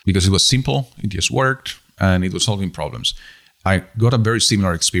because it was simple, it just worked, and it was solving problems. I got a very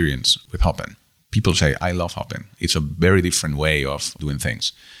similar experience with Hopin. People say, I love Hopin. It's a very different way of doing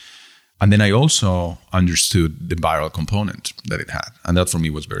things. And then I also understood the viral component that it had. And that for me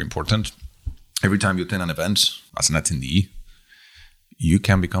was very important. Every time you attend an event as an attendee, you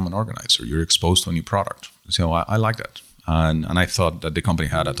can become an organizer. You're exposed to a new product. So I like that. And I thought that the company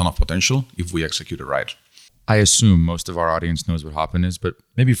had a ton of potential if we executed right. I assume most of our audience knows what Hopin is, but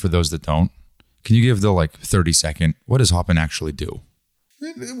maybe for those that don't, can you give the 30-second, what does Hopin actually do?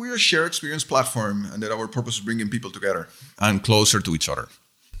 We're a shared experience platform, and that our purpose is bringing people together and closer to each other.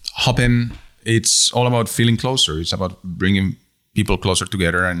 Hopin, it's all about feeling closer. It's about bringing people closer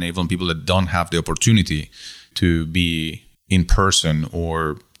together and enabling people that don't have the opportunity to be in person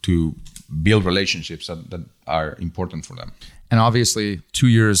or to build relationships that are important for them. And obviously, 2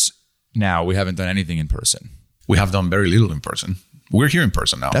 years now, we haven't done anything in person. We have done very little in person. We're here in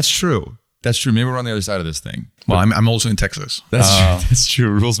person now. That's true. That's true. Maybe we're on the other side of this thing. Well, I'm also in Texas. That's true. That's true.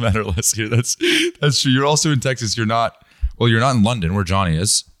 Rules matter less here. That's true. You're also in Texas. You're not in London where Johnny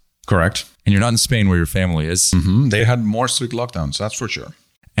is. Correct. And you're not in Spain where your family is. Mm-hmm. They had more strict lockdowns, that's for sure.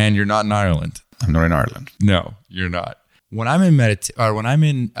 And you're not in Ireland. I'm not in Ireland. No, you're not. When I'm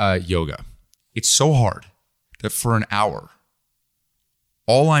in yoga, it's so hard that for an hour,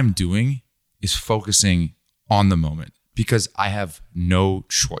 all I'm doing is focusing on the moment because I have no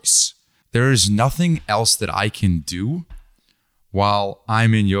choice. There is nothing else that I can do while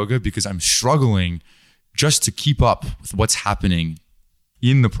I'm in yoga because I'm struggling just to keep up with what's happening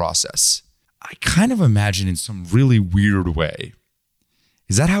in the process. I kind of imagine in some really weird way.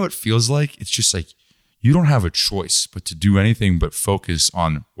 Is that how it feels like? It's just like you don't have a choice but to do anything but focus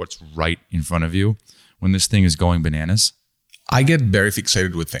on what's right in front of you when this thing is going bananas. I get very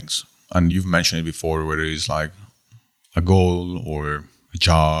fixated with things. And you've mentioned it before, whether it's like a goal or a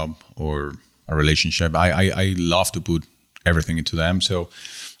job or a relationship. I love to put everything into them. So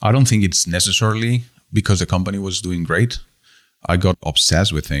I don't think it's necessarily because the company was doing great. I got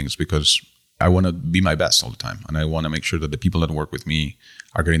obsessed with things because I want to be my best all the time. And I want to make sure that the people that work with me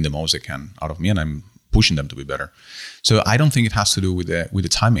are getting the most they can out of me. And I'm pushing them to be better. So I don't think it has to do with the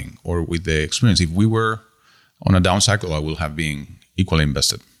timing or with the experience. If we were on a down cycle, I will have been equally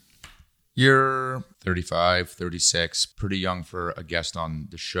invested. You're 35, 36, pretty young for a guest on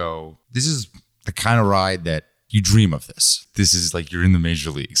the show. This is the kind of ride that you dream of this. This is like you're in the major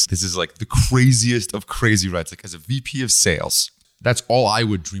leagues. This is like the craziest of crazy rides. Like as a VP of sales, that's all I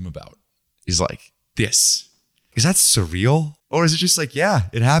would dream about is like this. Is that surreal? Or is it just like, yeah,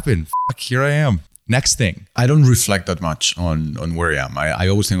 it happened. Fuck, here I am. Next thing. I don't reflect that much on where I am. I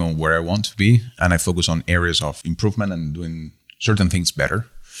always think on where I want to be, and I focus on areas of improvement and doing certain things better.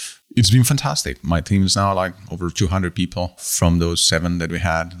 It's been fantastic. My team is now like over 200 people from those 7 that we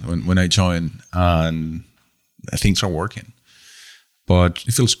had when I joined, and things are working. But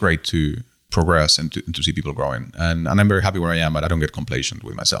it feels great to progress and to see people growing. And I'm very happy where I am, but I don't get complacent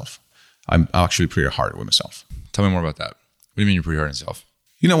with myself. I'm actually pretty hard with myself. Tell me more about that. What do you mean you're pretty hard on yourself?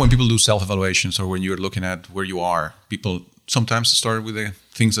 You know, when people do self-evaluations or when you're looking at where you are, people sometimes start with the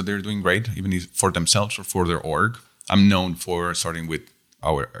things that they're doing great, even if for themselves or for their org. I'm known for starting with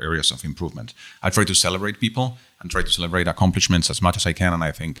our areas of improvement. I try to celebrate people and try to celebrate accomplishments as much as I can. And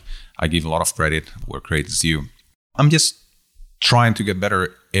I think I give a lot of credit where credit is due. I'm just trying to get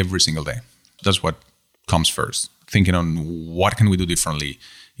better every single day. That's what comes first. Thinking on what can we do differently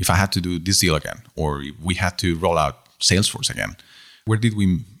if I had to do this deal again, or if we had to roll out Salesforce again. Where did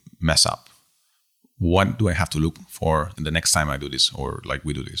we mess up? What do I have to look for the next time I do this, or like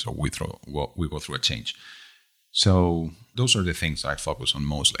we do this, or we go through a change? So those are the things I focus on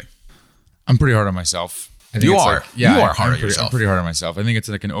mostly. I'm pretty hard on myself. You are hard on yourself. I'm pretty hard on myself. I think it's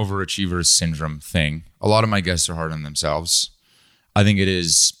like an overachiever syndrome thing. A lot of my guests are hard on themselves. I think it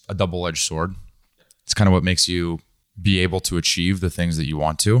is a double-edged sword. It's kind of what makes you be able to achieve the things that you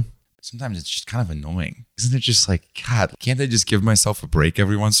want to. Sometimes it's just kind of annoying. Isn't it just like, God, can't I just give myself a break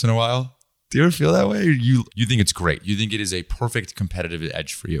every once in a while? Do you ever feel that way? Or you think it's great? You think it is a perfect competitive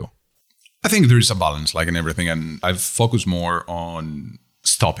edge for you? I think there is a balance, like in everything. And I've focused more on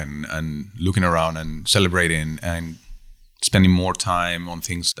stopping and looking around and celebrating and spending more time on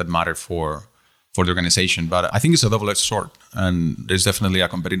things that matter for the organization. But I think it's a double-edged sword. And there's definitely a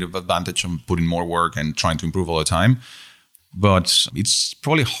competitive advantage on putting more work and trying to improve all the time. but it's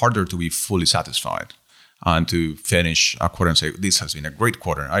probably harder to be fully satisfied and to finish a quarter and say, this has been a great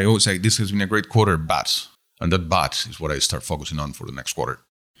quarter. I always say, this has been a great quarter, but, and that but is what I start focusing on for the next quarter.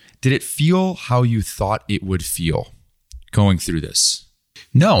 Did it feel how you thought it would feel going through this?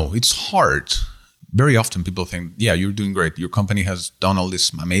 No, it's hard. Very often people think, yeah, you're doing great. Your company has done all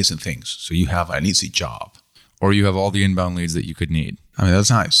these amazing things. So you have an easy job. Or you have all the inbound leads that you could need. I mean,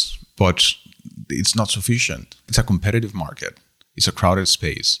 that's nice, but it's not sufficient. It's a competitive market. It's a crowded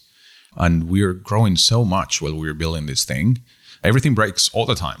space. And we're growing so much while we're building this thing. Everything breaks all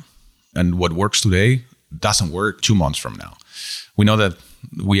the time. And what works today doesn't work 2 months from now. We know that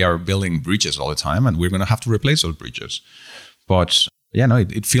we are building bridges all the time and we're going to have to replace those bridges. But yeah, no,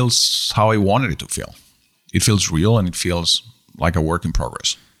 it feels how I wanted it to feel. It feels real and it feels like a work in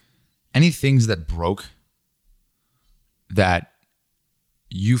progress. Any things that broke that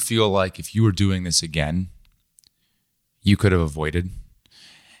you feel like if you were doing this again, you could have avoided?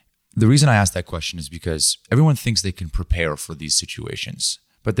 The reason I ask that question is because everyone thinks they can prepare for these situations,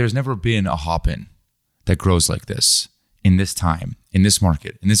 but there's never been a Hopin that grows like this in this time, in this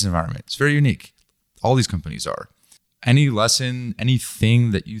market, in this environment. It's very unique. All these companies are. Any lesson,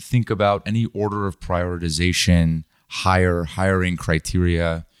 anything that you think about, any order of prioritization, hiring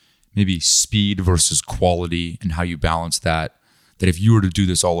criteria, maybe speed versus quality and how you balance that if you were to do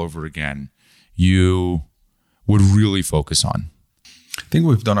this all over again, you would really focus on? I think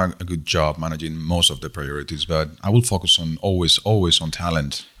we've done a good job managing most of the priorities, but I will focus on always on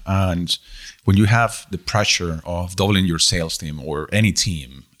talent. And when you have the pressure of doubling your sales team or any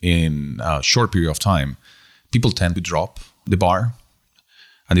team in a short period of time, people tend to drop the bar.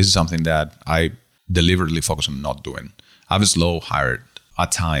 And this is something that I deliberately focus on not doing. I've slow hired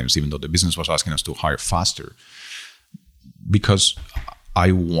at times, even though the business was asking us to hire faster, because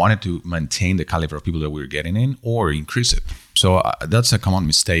I wanted to maintain the caliber of people that we were getting in or increase it. So that's a common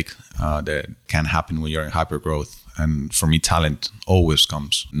mistake that can happen when you're in hypergrowth. And for me, talent always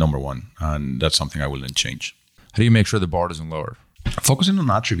comes number one. And that's something I wouldn't change. How do you make sure the bar doesn't lower? Focusing on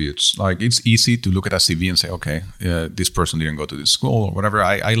attributes. Like, it's easy to look at a CV and say, okay, this person didn't go to this school or whatever.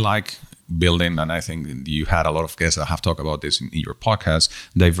 I like building, and I think you had a lot of guests that have talked about this in your podcast,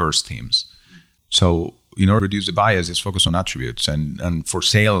 diverse teams. So in order to reduce the bias, is focus on attributes. And for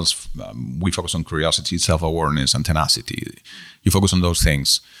sales, we focus on curiosity, self-awareness, and tenacity. You focus on those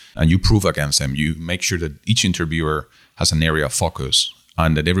things and you prove against them. You make sure that each interviewer has an area of focus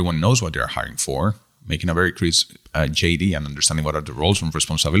and that everyone knows what they're hiring for, making a very crisp JD and understanding what are the roles and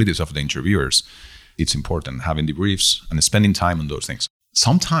responsibilities of the interviewers. It's important, having debriefs and spending time on those things.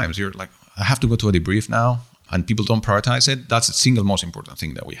 Sometimes you're like, I have to go to a debrief now, and people don't prioritize it. That's the single most important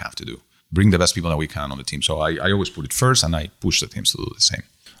thing that we have to do. Bring the best people that we can on the team. So I always put it first, and I push the teams to do the same.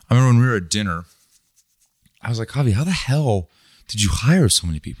 I remember when we were at dinner, I was like, Javi, how the hell did you hire so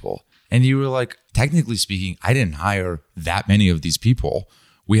many people? And you were like, technically speaking, I didn't hire that many of these people.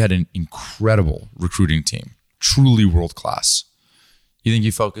 We had an incredible recruiting team, truly world-class. You think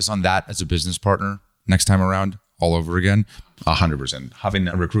you focus on that as a business partner next time around all over again? 100%. Having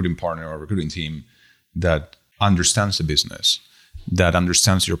a recruiting partner or a recruiting team that understands the business, that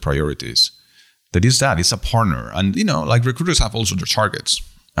understands your priorities, that is a partner. And, like, recruiters have also their targets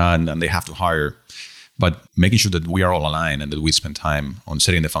and they have to hire, but making sure that we are all aligned and that we spend time on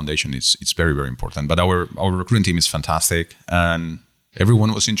setting the foundation, it's very, very important. But our recruiting team is fantastic, and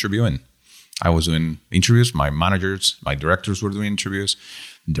everyone was interviewing. I was doing interviews, my managers, my directors were doing interviews,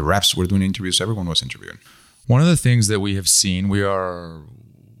 the reps were doing interviews, everyone was interviewing. One of the things that we have seen, we are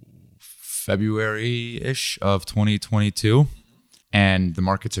February-ish of 2022, and the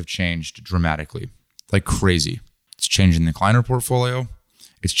markets have changed dramatically, like crazy. It's changing the Kleiner portfolio.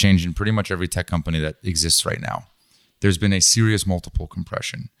 It's changing pretty much every tech company that exists right now. There's been a serious multiple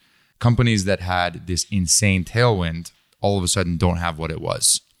compression. Companies that had this insane tailwind all of a sudden don't have what it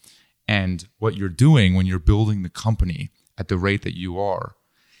was. And what you're doing when you're building the company at the rate that you are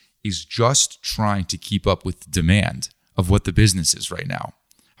is just trying to keep up with the demand of what the business is right now.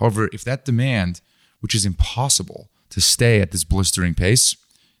 However, if that demand, which is impossible to stay at this blistering pace,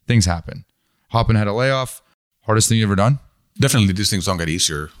 things happen. Hopin had a layoff. Hardest thing you ever done? Definitely, these things don't get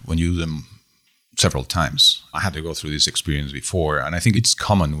easier when you do them several times. I had to go through this experience before, and I think it's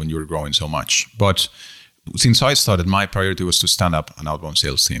common when you're growing so much. But since I started, my priority was to stand up an outbound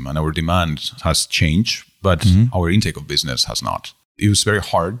sales team, and our demand has changed, but our intake of business has not. It was very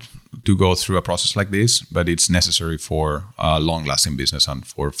hard to go through a process like this, but it's necessary for a long-lasting business and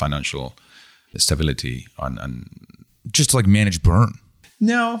for financial stability and just to like manage burn.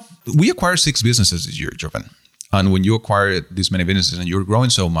 No, we acquired 6 businesses this year, Joven. And when you acquire this many businesses and you're growing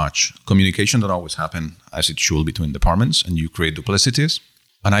so much, communication don't always happen as it should between departments, and you create duplicities.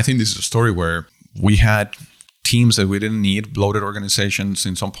 And I think this is a story where we had teams that we didn't need, bloated organizations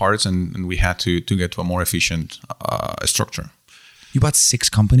in some parts, and we had to get to a more efficient structure. You bought 6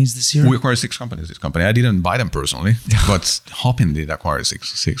 companies this year? We acquired 6 companies this company. I didn't buy them personally, but Hopin did acquire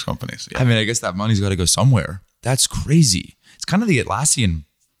six companies. Yeah. I mean, I guess that money's got to go somewhere. That's crazy. It's kind of the Atlassian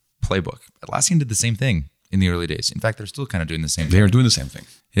playbook. Atlassian did the same thing in the early days. In fact, they're still kind of doing the same thing. They are doing the same thing.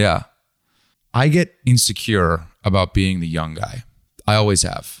 Yeah. I get insecure about being the young guy. I always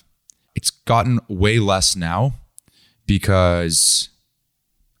have. It's gotten way less now because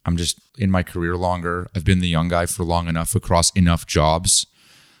I'm just in my career longer. I've been the young guy for long enough across enough jobs.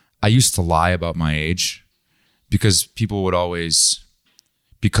 I used to lie about my age because people would always,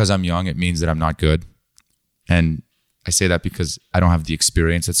 because I'm young, it means that I'm not good. And I say that because I don't have the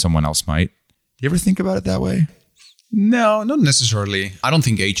experience that someone else might. Do you ever think about it that way? No, not necessarily. I don't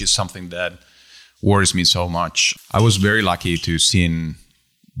think age is something that worries me so much. I was very lucky to see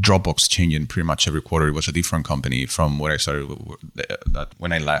Dropbox changing pretty much every quarter. It was a different company from where I started. That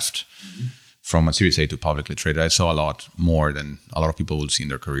when I left from a Series A to publicly traded, I saw a lot more than a lot of people will see in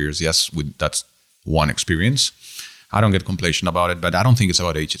their careers. Yes, that's one experience. I don't get complacent about it, but I don't think it's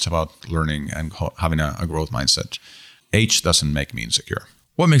about age. It's about learning and having a growth mindset. Age doesn't make me insecure.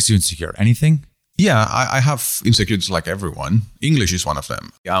 What makes you insecure? Anything? Yeah, I have insecurities like everyone. English is one of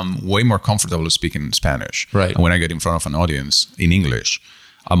them. I'm way more comfortable speaking Spanish. Right. And when I get in front of an audience in English,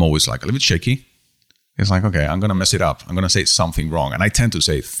 I'm always like a little bit shaky. It's like, okay, I'm going to mess it up. I'm going to say something wrong. And I tend to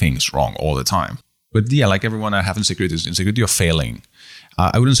say things wrong all the time. But yeah, like everyone, I have insecurity of failing.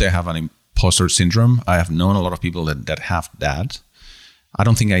 I wouldn't say I have an imposter syndrome. I have known a lot of people that have that. I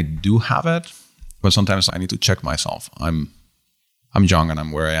don't think I do have it, but sometimes I need to check myself. I'm young and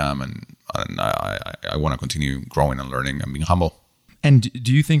I'm where I am, and I want to continue growing and learning and being humble. And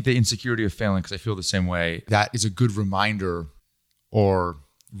do you think the insecurity of failing, because I feel the same way, that is a good reminder or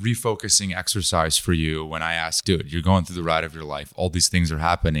refocusing exercise for you when I ask, dude, you're going through the ride of your life, all these things are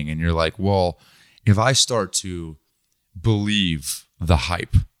happening, and you're like, well, if I start to believe the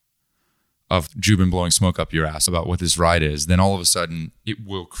hype of Jubin blowing smoke up your ass about what this ride is, then all of a sudden it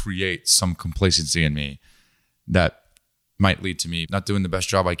will create some complacency in me that might lead to me not doing the best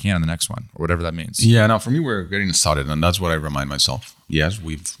job I can in the next one, or whatever that means. Yeah, no, for me, we're getting started, and that's what I remind myself. Yes,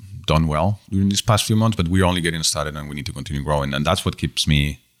 we've done well during these past few months, but we're only getting started and we need to continue growing. And that's what keeps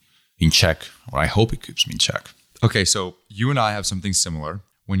me in check, or I hope it keeps me in check. Okay, so you and I have something similar.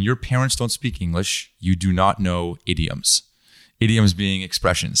 When your parents don't speak English, you do not know idioms. Idioms being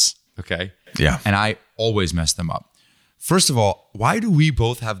expressions, okay? Yeah. And I always mess them up. First of all, why do we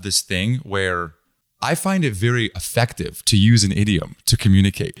both have this thing where I find it very effective to use an idiom to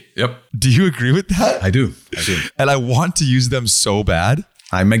communicate? Yep. Do you agree with that? I do. And I want to use them so bad.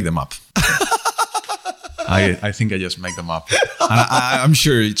 I make them up. I think I just make them up. And I'm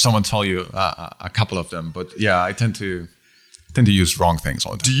sure someone told you a couple of them, but yeah, I tend to use wrong things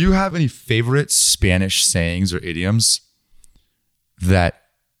all the time. Do you have any favorite Spanish sayings or idioms that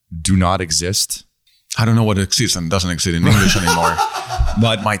do not exist? I don't know what exists and doesn't exist in English anymore,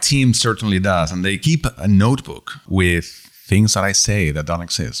 but my team certainly does. And they keep a notebook with things that I say that don't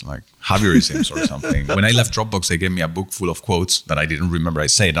exist, like Javierisms or something. When I left Dropbox, they gave me a book full of quotes that I didn't remember I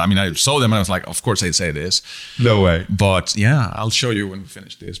said. I mean, I saw them and I was like, of course I say this. No way. But yeah, I'll show you when we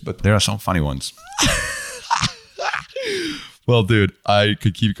finish this. But there are some funny ones. Well, dude, I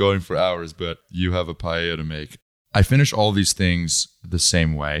could keep going for hours, but you have a paella to make. I finish all these things the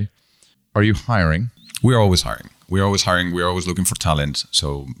same way. Are you hiring? We're always hiring. We're always hiring. We're always looking for talent.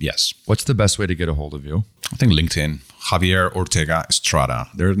 So yes. What's the best way to get a hold of you? I think LinkedIn, Javier Ortega Estrada.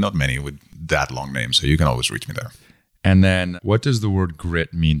 There are not many with that long name, so you can always reach me there. And then what does the word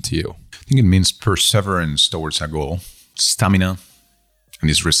grit mean to you? I think it means perseverance towards a goal, stamina, and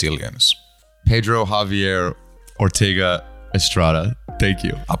its resilience. Pedro Javier Ortega Estrada, thank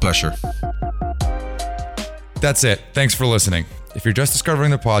you. A pleasure. That's it. Thanks for listening. If you're just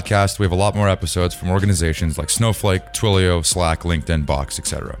discovering the podcast, we have a lot more episodes from organizations like Snowflake, Twilio, Slack, LinkedIn, Box,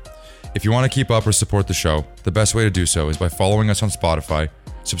 etc. If you want to keep up or support the show, the best way to do so is by following us on Spotify,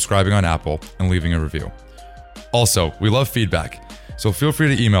 subscribing on Apple, and leaving a review. Also, we love feedback, so feel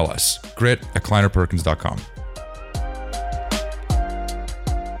free to email us, grit@kleinerperkins.com.